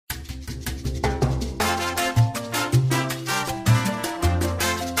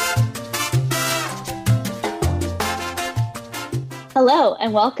Hello,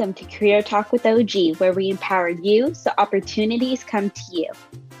 and welcome to Career Talk with OG, where we empower you so opportunities come to you.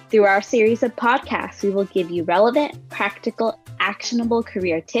 Through our series of podcasts, we will give you relevant, practical, actionable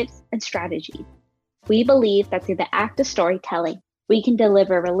career tips and strategies. We believe that through the act of storytelling, we can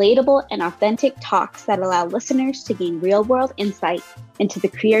deliver relatable and authentic talks that allow listeners to gain real-world insight into the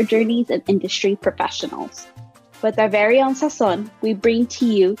career journeys of industry professionals. With our very own sazon, we bring to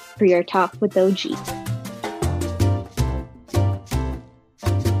you Career Talk with OG.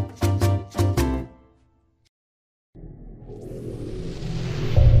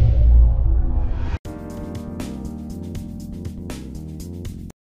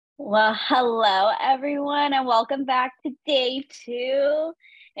 Well, hello, everyone, and welcome back to day 2.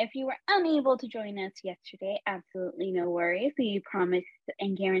 If you were unable to join us yesterday, absolutely no worries. We promise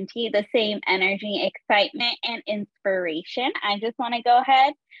and guarantee the same energy, excitement, and inspiration. I just want to go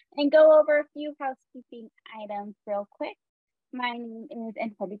ahead and go over a few housekeeping items real quick. My name is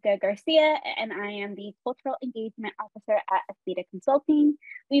Angelica Garcia, and I am the Cultural Engagement Officer at Aspida Consulting.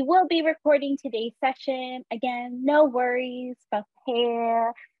 We will be recording today's session. Again, no worries about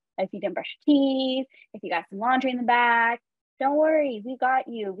hair. If you didn't brush your teeth, if you got some laundry in the back, don't worry, we got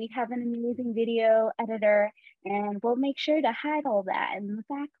you. We have an amazing video editor, and we'll make sure to hide all that in the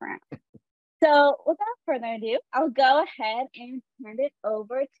background. So without further ado, I'll go ahead and hand it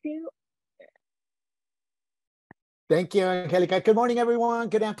over to. Thank you, Angelica. Good morning, everyone.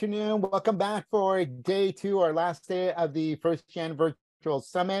 Good afternoon. Welcome back for day 2, our last day of the First Gen Virtual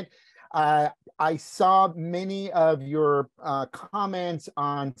Summit. I saw many of your comments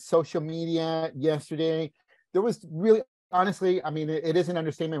on social media yesterday. There was really, honestly, I mean, it is an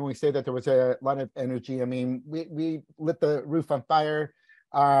understatement when we say that there was a lot of energy. I mean, we lit the roof on fire.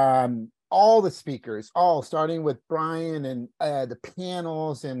 All the speakers, starting with Brian and the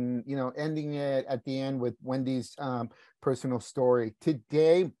panels, and ending it at the end with Wendy's personal story.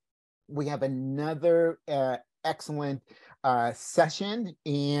 Today, we have another excellent session,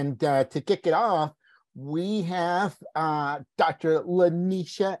 and to kick it off, we have Dr.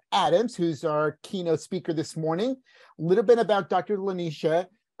 Lanisha Adams, who's our keynote speaker this morning. A little bit about Dr. Lanisha.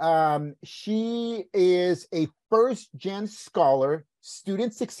 She is a first-gen scholar,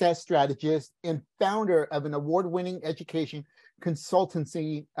 student success strategist, and founder of an award-winning education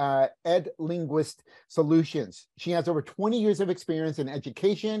consultancy, EdLinguist Solutions. She has over 20 years of experience in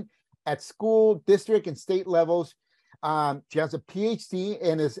education at school, district, and state levels. She has a PhD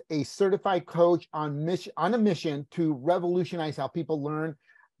and is a certified coach on a mission to revolutionize how people learn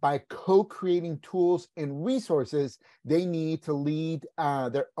by co-creating tools and resources they need to lead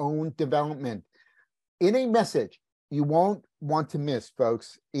their own development. In a message you won't want to miss,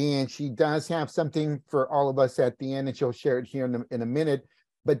 folks, and she does have something for all of us at the end, and she'll share it here in a minute.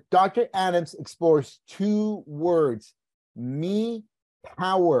 But Dr. Adams explores 2 words, me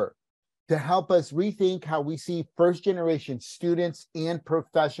power, to help us rethink how we see first-generation students and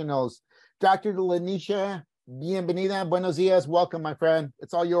professionals. Dr. Lanisha, bienvenida, buenos dias, welcome, my friend.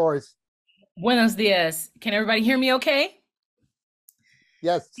 It's all yours. Buenos dias. Can everybody hear me okay?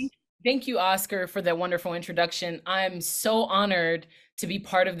 Yes. Thank you, Oscar, for that wonderful introduction. I'm so honored to be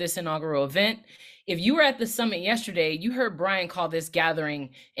part of this inaugural event. If you were at the summit yesterday, you heard Brian call this gathering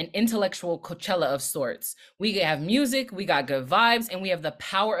an intellectual Coachella of sorts. We have music, we got good vibes, and we have the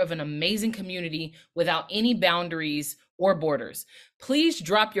power of an amazing community without any boundaries or borders. Please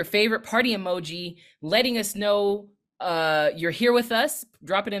drop your favorite party emoji, letting us know you're here with us.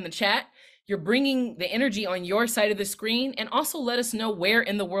 Drop it in the chat. You're bringing the energy on your side of the screen, and also let us know where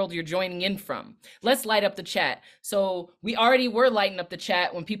in the world you're joining in from. Let's light up the chat. So we already were lighting up the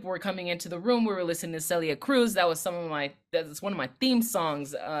chat when people were coming into the room. We were listening to Celia Cruz. That's one of my theme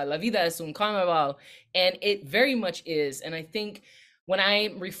songs, La Vida es un Carnaval, and it very much is. And I think when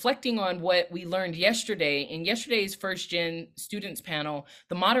I'm reflecting on what we learned yesterday, in yesterday's First Gen Students panel,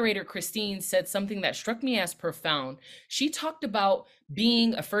 the moderator, Christine, said something that struck me as profound. She talked about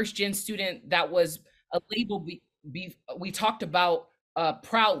being a First Gen student that was a label we talked about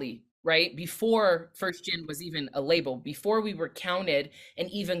proudly, right? Before First Gen was even a label, before we were counted and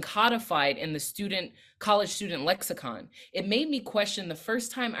even codified in the college student lexicon. It made me question the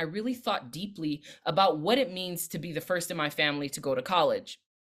first time I really thought deeply about what it means to be the first in my family to go to college.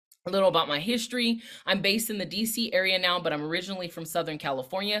 A little about my history. I'm based in the DC area now, but I'm originally from Southern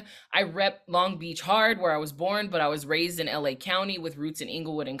California. I rep Long Beach hard, where I was born, but I was raised in LA County with roots in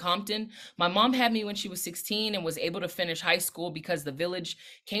Inglewood and Compton. My mom had me when she was 16 and was able to finish high school because the village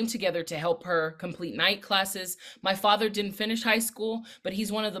came together to help her complete night classes. My father didn't finish high school, but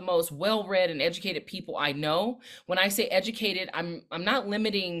he's one of the most well-read and educated people I know. When I say educated, I'm not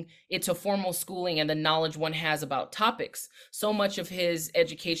limiting it to formal schooling and the knowledge one has about topics. So much of his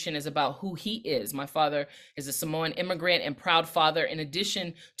education is about who he is. My father is a Samoan immigrant and proud father. In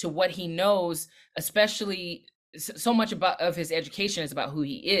addition to what he knows, especially so much of his education is about who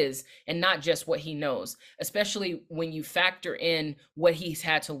he is and not just what he knows, especially when you factor in what he's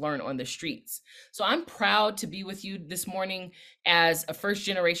had to learn on the streets. So I'm proud to be with you this morning as a first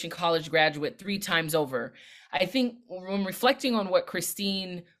generation college graduate 3 times over. I think when reflecting on what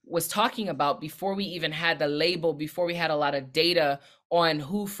Christine was talking about before we even had the label, before we had a lot of data on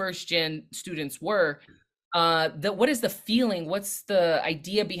who first gen students were, what is the feeling? What's the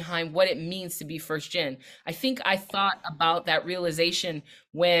idea behind what it means to be first gen? I think I thought about that realization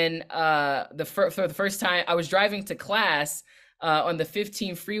when for the first time I was driving to class on the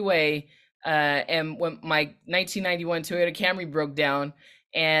 15 freeway, and when my 1991 Toyota Camry broke down,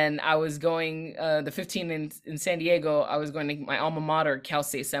 and I was going the 15 in San Diego. I was going to my alma mater, Cal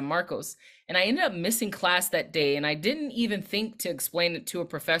State San Marcos, and I ended up missing class that day. And I didn't even think to explain it to a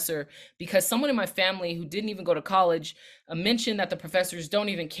professor because someone in my family who didn't even go to college mentioned that the professors don't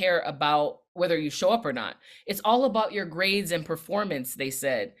even care about whether you show up or not. It's all about your grades and performance, they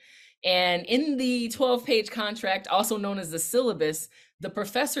said. And in the 12-page contract, also known as the syllabus, the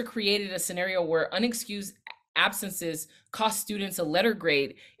professor created a scenario where unexcused absences cost students a letter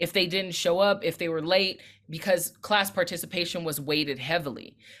grade if they didn't show up, if they were late, because class participation was weighted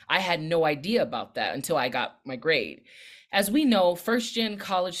heavily. I had no idea about that until I got my grade. As we know, first-gen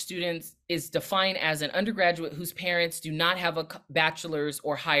college students is defined as an undergraduate whose parents do not have a bachelor's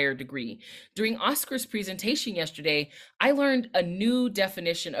or higher degree. During Oscar's presentation yesterday, I learned a new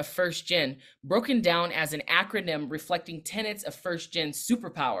definition of first-gen, broken down as an acronym reflecting tenets of first-gen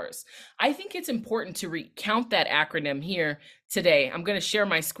superpowers. I think it's important to recount that acronym here today. I'm going to share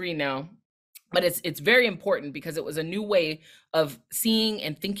my screen now. But it's very important because it was a new way of seeing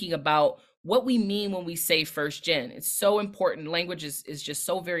and thinking about what we mean when we say first gen. It's so important. Language is just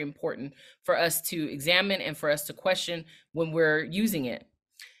so very important for us to examine and for us to question when we're using it.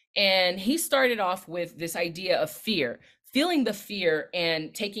 And he started off with this idea of fear, feeling the fear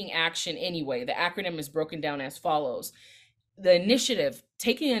and taking action anyway. The acronym is broken down as follows. The initiative,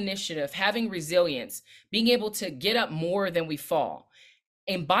 taking initiative, having resilience, being able to get up more than we fall,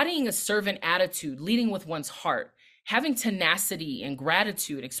 embodying a servant attitude, leading with one's heart, having tenacity and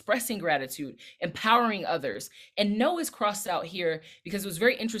gratitude, expressing gratitude, empowering others. And no is crossed out here because it was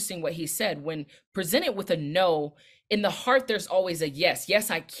very interesting what he said. When presented with a no, in the heart, there's always a yes.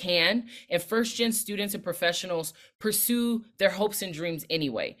 Yes, I can. And first gen students and professionals pursue their hopes and dreams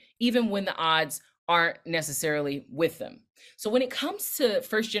anyway, even when the odds aren't necessarily with them. So when it comes to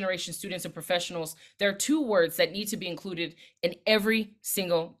first generation students and professionals, there are 2 words that need to be included in every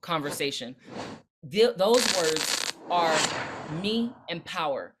single conversation. Those words are me and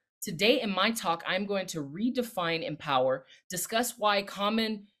power. Today in my talk, I'm going to redefine empower, discuss why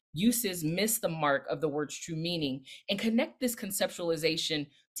common uses miss the mark of the word's true meaning, and connect this conceptualization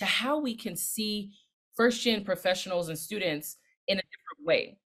to how we can see first-gen professionals and students in a different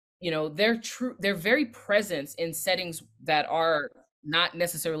way. You know, their very presence in settings that are not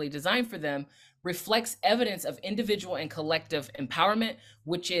necessarily designed for them reflects evidence of individual and collective empowerment,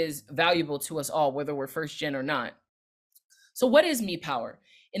 which is valuable to us all, whether we're first gen or not. So what is Me Power?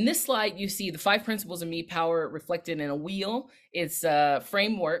 In this slide, you see the 5 principles of Me Power reflected in a wheel. It's a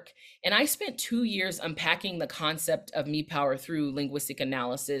framework. And I spent 2 years unpacking the concept of Me Power through linguistic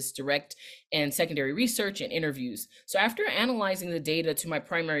analysis, direct and secondary research, and interviews. So after analyzing the data to my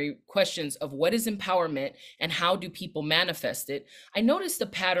primary questions of what is empowerment and how do people manifest it, I noticed a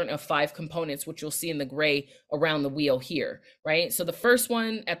pattern of 5 components, which you'll see in the gray around the wheel here, right? So the first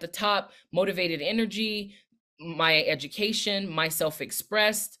one at the top, motivated energy, my education, my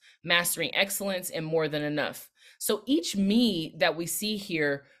self-expressed, mastering excellence, and more than enough. So each me that we see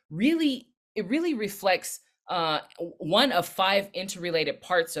here really reflects one of 5 interrelated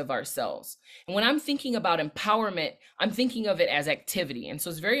parts of ourselves. And when I'm thinking about empowerment, I'm thinking of it as activity. And so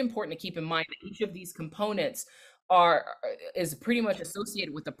it's very important to keep in mind that each of these components is pretty much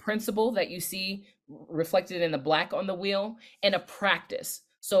associated with a principle that you see reflected in the black on the wheel and a practice.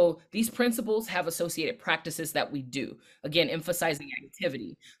 So these principles have associated practices that we do, again, emphasizing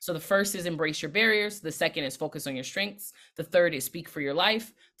activity. So the first is embrace your barriers. The second is focus on your strengths. The third is speak for your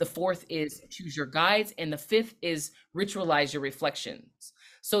life. The fourth is choose your guides. And the fifth is ritualize your reflections.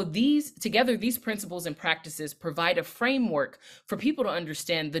 So these together, these principles and practices provide a framework for people to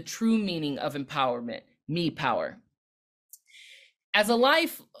understand the true meaning of empowerment, me power. As a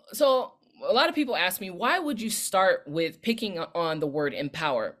life, so a lot of people ask me, why would you start with picking on the word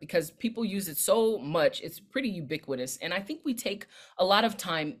empower? Because people use it so much, it's pretty ubiquitous. And I think we take a lot of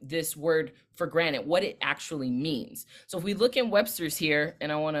time this word for granted, what it actually means. So if we look in Webster's here,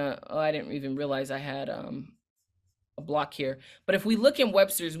 and I didn't even realize I had a block here. But if we look in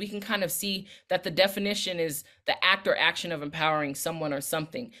Webster's, we can kind of see that the definition is the act or action of empowering someone or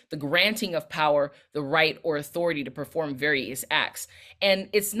something, the granting of power, the right or authority to perform various acts. And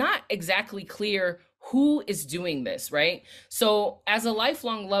it's not exactly clear who is doing this, right? So as a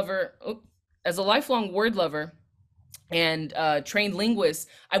lifelong word lover and trained linguist,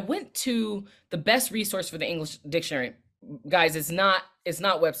 I went to the best resource for the English dictionary. Guys, it's not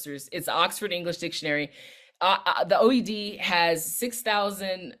Webster's, it's Oxford English Dictionary. The OED has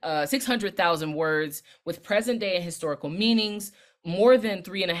 600,000 words with present day and historical meanings, more than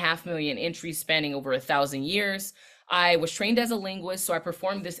 3.5 million entries spanning over 1,000 years. I was trained as a linguist, so I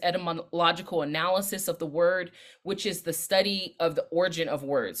performed this etymological analysis of the word, which is the study of the origin of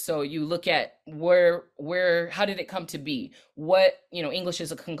words. So you look at how did it come to be? English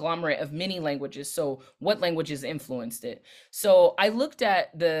is a conglomerate of many languages. So what languages influenced it? So I looked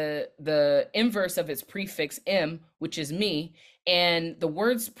at the inverse of its prefix M, which is me, and the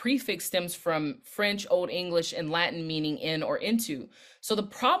word's prefix stems from French, Old English, and Latin meaning in or into. So the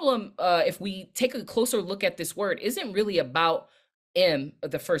problem, if we take a closer look at this word, isn't really about M,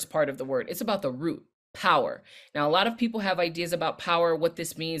 the first part of the word. It's about the root, power. Now, a lot of people have ideas about power, what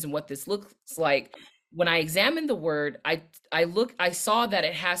this means and what this looks like. When I examined the word, I saw that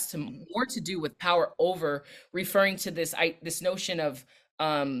it has more to do with power over, referring to this notion of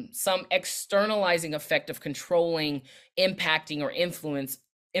some externalizing effect of controlling, impacting, or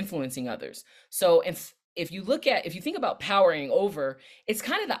influencing others. So if you think about powering over, it's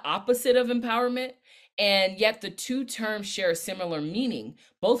kind of the opposite of empowerment. And yet the two terms share a similar meaning,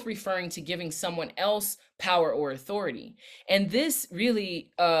 both referring to giving someone else power or authority. And this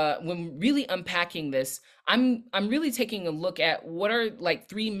really, when really unpacking this, I'm really taking a look at what are like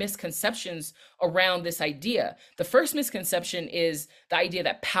 3 misconceptions around this idea. The first misconception is the idea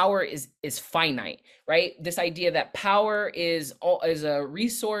that power is finite, right? This idea that power is a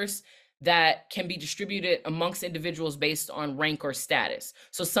resource that can be distributed amongst individuals based on rank or status.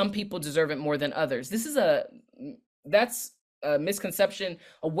 So some people deserve it more than others. That's a misconception,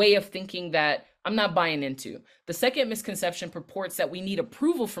 a way of thinking that I'm not buying into. The second misconception purports that we need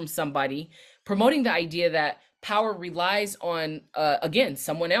approval from somebody, promoting the idea that power relies on, again,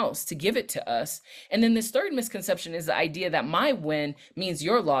 someone else to give it to us. And then this third misconception is the idea that my win means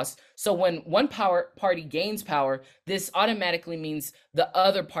your loss. So when one party gains power, this automatically means the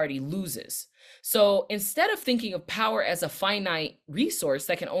other party loses. So instead of thinking of power as a finite resource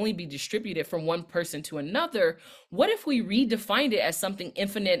that can only be distributed from one person to another, what if we redefined it as something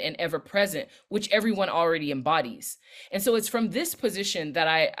infinite and ever present, which everyone already embodies? And so it's from this position that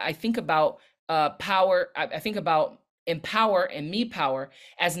I think about power. I think about empower and me power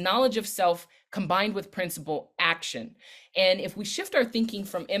as knowledge of self combined with principle action. And if we shift our thinking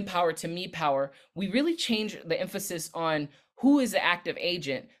from empower to me power, we really change the emphasis on who is the active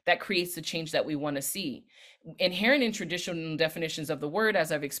agent that creates the change that we want to see. Inherent in traditional definitions of the word,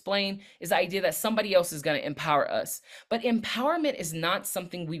 as I've explained, is the idea that somebody else is going to empower us. But empowerment is not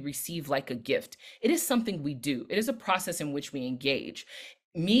something we receive like a gift. It is something we do. It is a process in which we engage.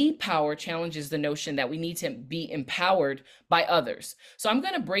 Me power challenges the notion that we need to be empowered by others. So I'm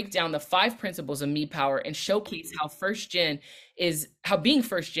going to break down the 5 principles of me power and showcase how being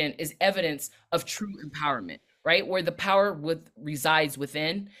first gen is evidence of true empowerment, right? Where the power resides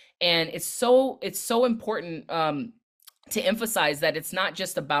within. And it's so important to emphasize that it's not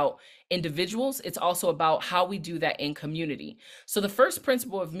just about individuals, it's also about how we do that in community. So the first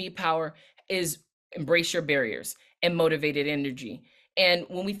principle of me power is embrace your barriers and motivated energy. And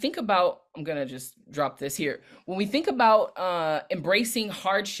when we think about, I'm going to just drop this here. When we think about embracing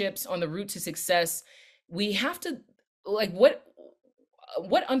hardships on the route to success, we have to, like, what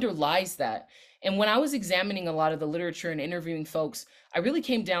underlies that? And when I was examining a lot of the literature and interviewing folks, it really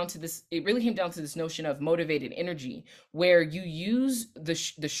came down to this notion of motivated energy, where you use the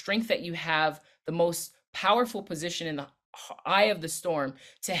strength that you have, the most powerful position eye of the storm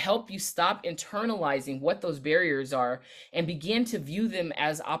to help you stop internalizing what those barriers are and begin to view them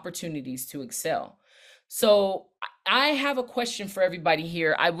as opportunities to excel. So I have a question for everybody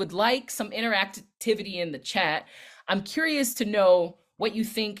here. I would like some interactivity in the chat. I'm curious to know what you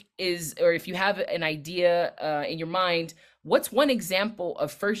think is, or if you have an idea in your mind, what's one example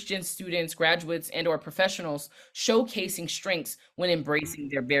of first-gen students, graduates, and or professionals showcasing strengths when embracing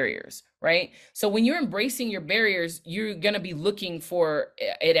their barriers, right? So when you're embracing your barriers, you're going to be looking for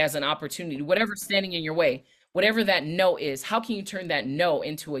it as an opportunity, whatever's standing in your way, whatever that no is, how can you turn that no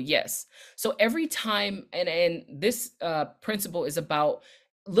into a yes? So every time, and this principle is about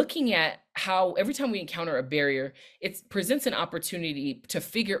looking at how every time we encounter a barrier, it presents an opportunity to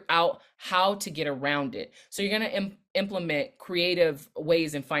figure out how to get around it. So you're going to implement creative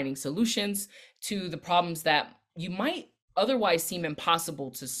ways in finding solutions to the problems that you might otherwise seem impossible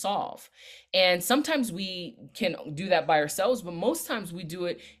to solve. And sometimes we can do that by ourselves, but most times we do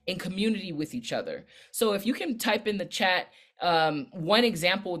it in community with each other. So if you can type in the chat one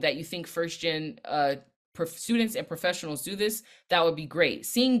example that you think first-gen students and professionals do this, that would be great.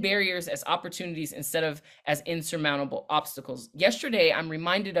 Seeing barriers as opportunities instead of as insurmountable obstacles. Yesterday, I was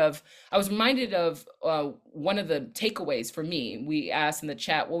reminded of one of the takeaways for me. We asked in the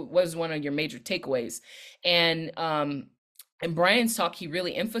chat, what was one of your major takeaways? And in Brian's talk, he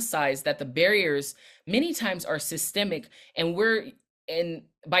really emphasized that the barriers many times are systemic, and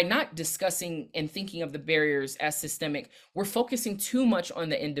by not discussing and thinking of the barriers as systemic, we're focusing too much on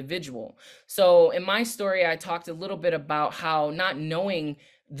the individual. So in my story, I talked a little bit about how not knowing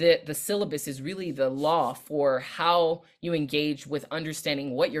the syllabus is really the law for how you engage with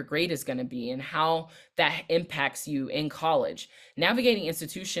understanding what your grade is going to be and how that impacts you in college. Navigating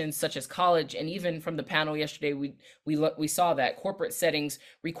institutions such as college, and even from the panel yesterday, we saw that corporate settings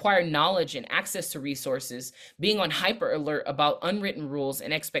require knowledge and access to resources, being on hyper alert about unwritten rules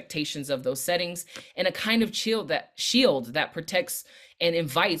and expectations of those settings, and a kind of shield that protects and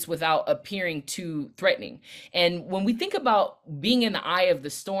invites without appearing too threatening. And when we think about being in the eye of the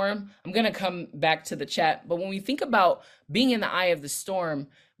storm, I'm going to come back to the chat, but when we think about being in the eye of the storm,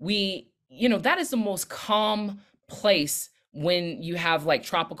 that is the most calm place when you have like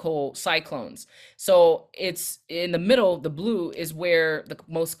tropical cyclones. So it's in the middle, the blue is where the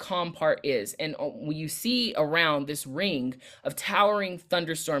most calm part is. And when you see around this ring of towering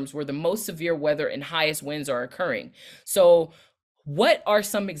thunderstorms where the most severe weather and highest winds are occurring. So what are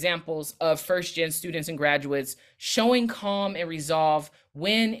some examples of first-gen students and graduates showing calm and resolve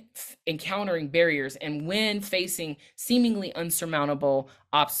when encountering barriers and when facing seemingly unsurmountable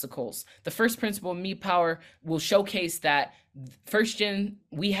obstacles? The first principle of Me Power will showcase that first-gen,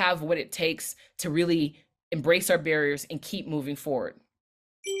 we have what it takes to really embrace our barriers and keep moving forward.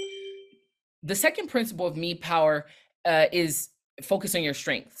 The second principle of Me Power is focus on your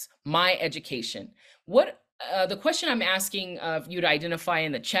strengths, my education. The question I'm asking of you to identify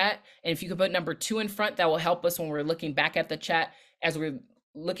in the chat, and if you could put number 2 in front, that will help us when we're looking back at the chat as we're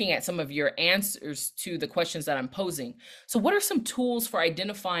looking at some of your answers to the questions that I'm posing. So what are some tools for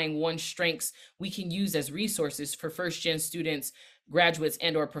identifying one's strengths we can use as resources for first-gen students, graduates,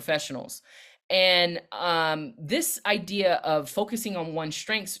 and or professionals? And this idea of focusing on one's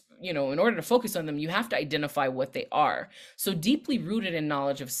strengths, in order to focus on them, you have to identify what they are. So deeply rooted in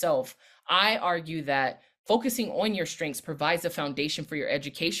knowledge of self, I argue that focusing on your strengths provides a foundation for your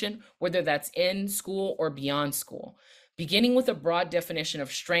education, whether that's in school or beyond school. Beginning with a broad definition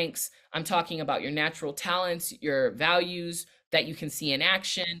of strengths, I'm talking about your natural talents, your values that you can see in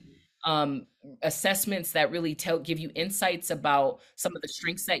action, assessments that really give you insights about some of the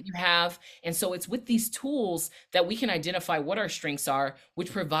strengths that you have. And so it's with these tools that we can identify what our strengths are,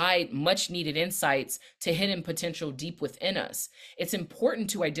 which provide much needed insights to hidden potential deep within us. It's important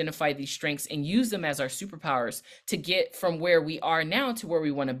to identify these strengths and use them as our superpowers to get from where we are now to where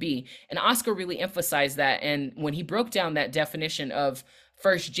we want to be. And Oscar really emphasized that. And when he broke down that definition of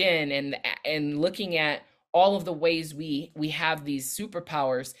first gen and looking at all of the ways we have these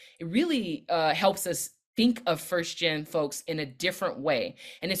superpowers, it really helps us think of first gen folks in a different way.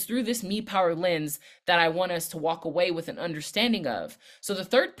 And it's through this Me Power lens that I want us to walk away with an understanding of. So the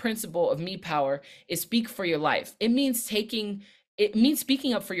third principle of Me Power is speak for your life. It means speaking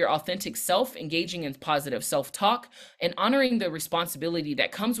up for your authentic self, engaging in positive self-talk, and honoring the responsibility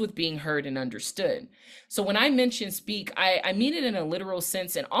that comes with being heard and understood. So when I mention speak, I mean it in a literal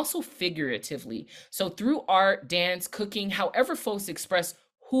sense and also figuratively. So through art, dance, cooking, however folks express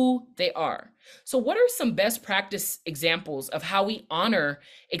who they are. So what are some best practice examples of how we honor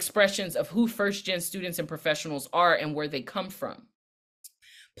expressions of who first-gen students and professionals are and where they come from?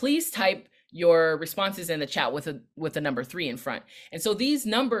 Please type your responses in the chat with a number 3 in front. And so these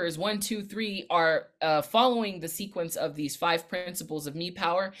numbers 1, 2, 3 are following the sequence of these 5 principles of Me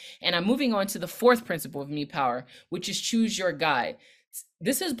Power. And I'm moving on to the 4th principle of Me Power, which is choose your guide.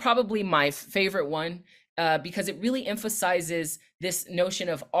 This is probably my favorite one because it really emphasizes this notion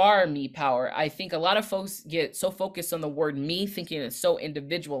of our me power. I think a lot of folks get so focused on the word me, thinking it's so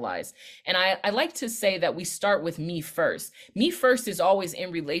individualized. And I like to say that we start with me first. Me first is always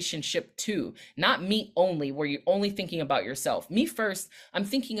in relationship to, not me only, where you're only thinking about yourself. Me first, I'm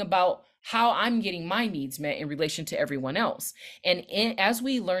thinking about how I'm getting my needs met in relation to everyone else. And as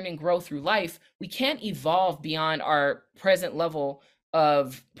we learn and grow through life, we can't evolve beyond our present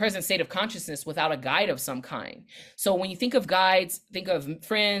state of consciousness without a guide of some kind. So when you think of guides, think of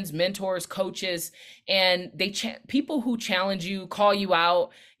friends, mentors, coaches, and people who challenge you, call you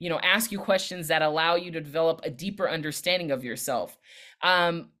out, ask you questions that allow you to develop a deeper understanding of yourself.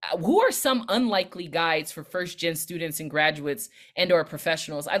 Who are some unlikely guides for first-gen students and graduates and/or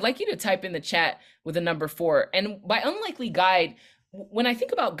professionals? I'd like you to type in the chat with a number 4. And by unlikely guide, when I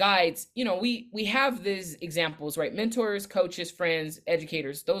think about guides, we have these examples, right? Mentors, coaches, friends,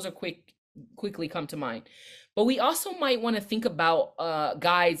 educators, those are quickly come to mind. But we also might want to think about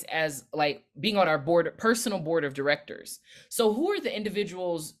guides as like being on our personal board of directors. So who are the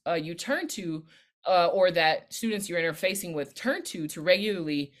individuals you turn to or that students you're interfacing with turn to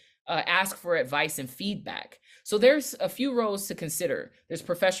regularly ask for advice and feedback? So there's a few roles to consider. There's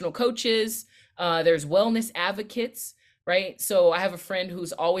professional coaches, there's wellness advocates, right? So I have a friend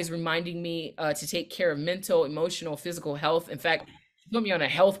who's always reminding me to take care of mental, emotional, physical health. In fact, she put me on a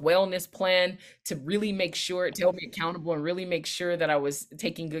health wellness plan to really make sure, to hold me accountable and really make sure that I was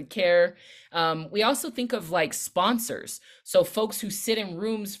taking good care. We also think of like sponsors. So folks who sit in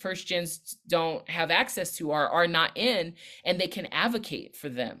rooms first gens don't have access to or are not in, and they can advocate for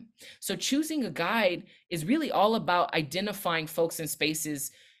them. So choosing a guide is really all about identifying folks in spaces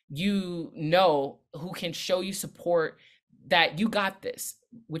who can show you support, that you got this,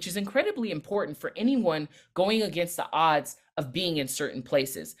 which is incredibly important for anyone going against the odds of being in certain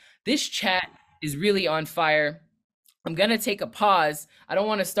places. This chat is really on fire. I'm going to take a pause. I don't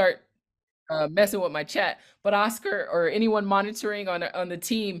want to start messing with my chat, but Oscar or anyone monitoring on the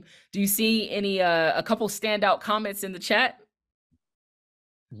team, do you see any a couple standout comments in the chat?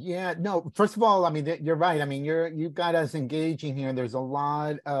 Yeah, no, first of all, I mean, you're right. I mean, you've got us engaging here. There's a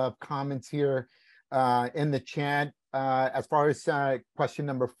lot of comments here in the chat. As far as question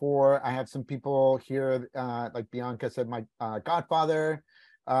number 4, I have some people here, like Bianca said, my godfather,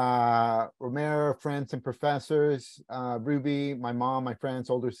 Romero, friends and professors, Ruby, my mom, my friend's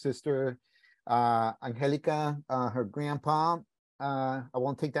older sister, Angelica, her grandpa. I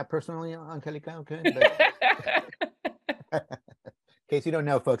won't take that personally, Angelica, okay? But, in case you don't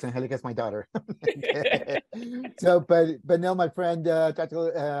know, folks, Angelica's my daughter. So, but no, my friend,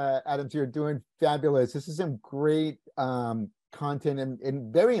 Dr. Adams, you're doing fabulous. This is some great content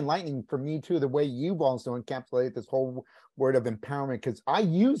and very enlightening for me too, the way you've also encapsulated this whole word of empowerment, because I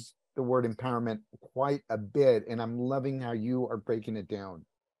use the word empowerment quite a bit, and I'm loving how you are breaking it down.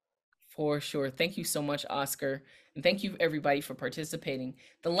 For sure. Thank you so much, Oscar. And thank you everybody for participating.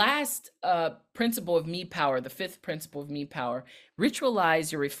 The last principle of Me Power, the 5th principle of Me Power,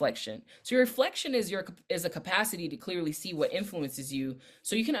 ritualize your reflection. So your reflection is a capacity to clearly see what influences you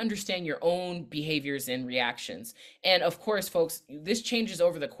so you can understand your own behaviors and reactions. And of course, folks, this changes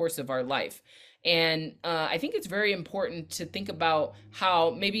over the course of our life. And I think it's very important to think about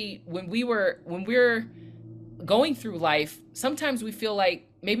how maybe when we're going through life, sometimes we feel like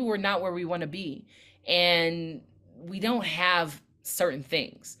maybe we're not where we want to be and we don't have certain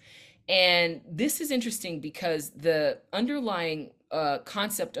things. And this is interesting because the underlying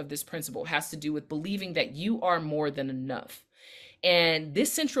concept of this principle has to do with believing that you are more than enough. And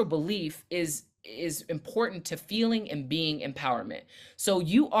this central belief is important to feeling and being empowerment. So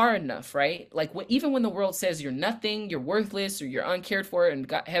you are enough, right? Like even when the world says you're nothing, you're worthless, or you're uncared for, and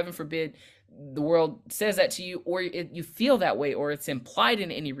God, heaven forbid, the world says that to you, or you feel that way, or it's implied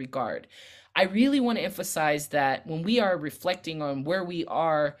in any regard. I really want to emphasize that when we are reflecting on where we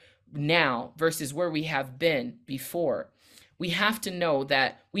are now versus where we have been before, we have to know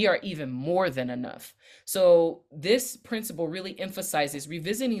that we are even more than enough. So this principle really emphasizes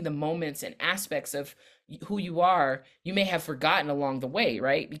revisiting the moments and aspects of who you are you may have forgotten along the way,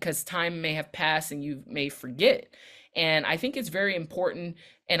 right? Because time may have passed and you may forget. And I think it's very important.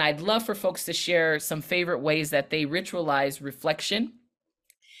 And I'd love for folks to share some favorite ways that they ritualize reflection.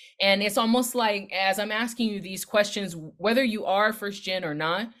 And it's almost like, as I'm asking you these questions, whether you are first gen or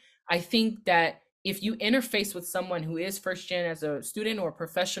not, I think that if you interface with someone who is first gen as a student or a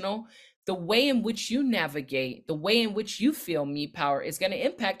professional, the way in which you navigate, the way in which you feel me power is going to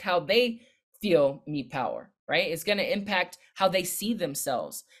impact how they feel me power, right? It's going to impact how they see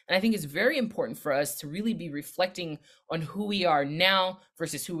themselves. And I think it's very important for us to really be reflecting on who we are now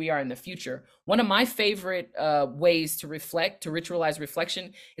versus who we are in the future. One of my favorite ways to reflect, to ritualize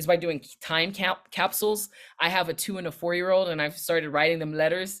reflection, is by doing time capsules. I have a 2 and a 4-year-old, and I've started writing them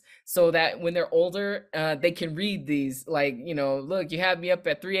letters so that when they're older, they can read these. Like, you know, look, you had me up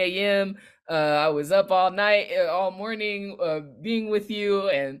at 3 a.m. I was up all night, all morning, being with you,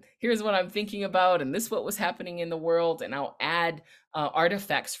 and here's what I'm thinking about, and this is what was happening in the world. And I'll add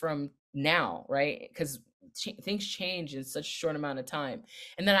artifacts from now, right? Because things change in such a short amount of time.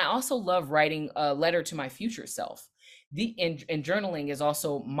 And then I also love writing a letter to my future self. And journaling is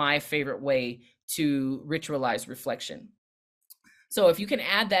also my favorite way to ritualize reflection. So if you can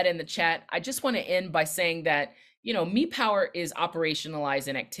add that in the chat, I just want to end by saying that, you know, me power is operationalized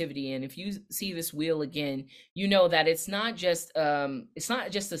in activity. And if you see this wheel again, you know that it's not just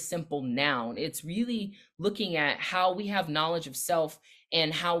a simple noun. It's really looking at how we have knowledge of self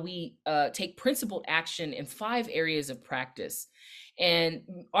and how we take principled action in 5 areas of practice. And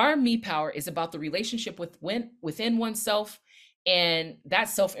our me power is about the relationship within oneself, and that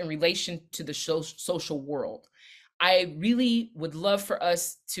self in relation to the social world. I really would love for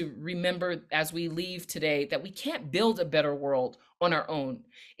us to remember as we leave today that we can't build a better world on our own.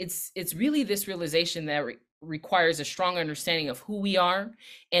 It's really this realization that requires a strong understanding of who we are,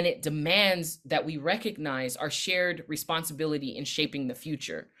 and it demands that we recognize our shared responsibility in shaping the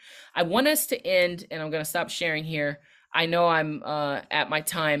future. I want us to end, and I'm going to stop sharing here. I know I'm at my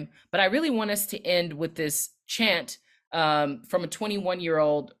time, but I really want us to end with this chant from a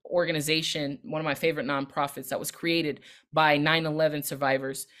 21-year-old organization, one of my favorite nonprofits that was created by 9/11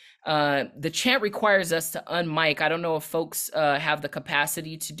 survivors. The chant requires us to unmic. I don't know if folks have the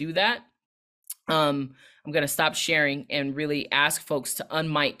capacity to do that. I'm going to stop sharing and really ask folks to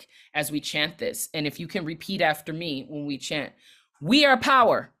unmic as we chant this. And if you can repeat after me when we chant, we are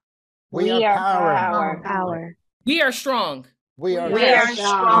power. We are power. Power. We are strong. We are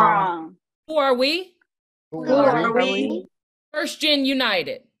strong. Who are we? Who Who are we? First Gen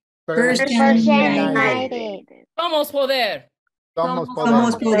United. First Gen United. United. Somos poder. Somos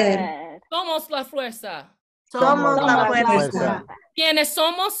Somos poder. poder. Somos la fuerza. Somos la fuerza. fuerza. ¿Quiénes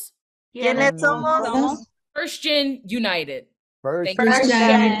somos? ¿Quiénes somos? First Gen United. First First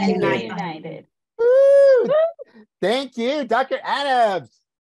Gen Gen United. Woo! Thank you, Dr. Adams.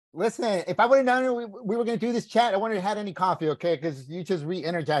 Listen, if I would have known we were going to do this chat, I wouldn't have had any coffee, okay? Because you just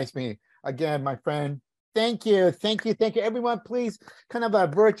re-energized me again, my friend. Thank you. Thank you. Thank you. Everyone, please, kind of a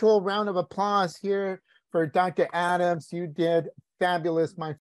virtual round of applause here for Dr. Adams. You did fabulous,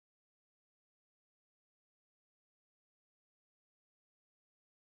 my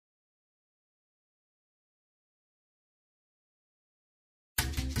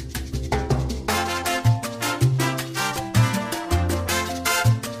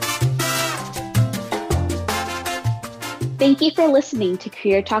Thank you for listening to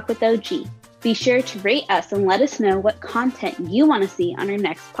Career Talk with OG. Be sure to rate us and let us know what content you want to see on our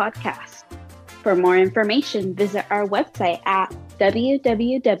next podcast. For more information, visit our website at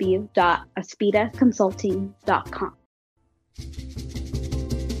www.aspidaconsulting.com.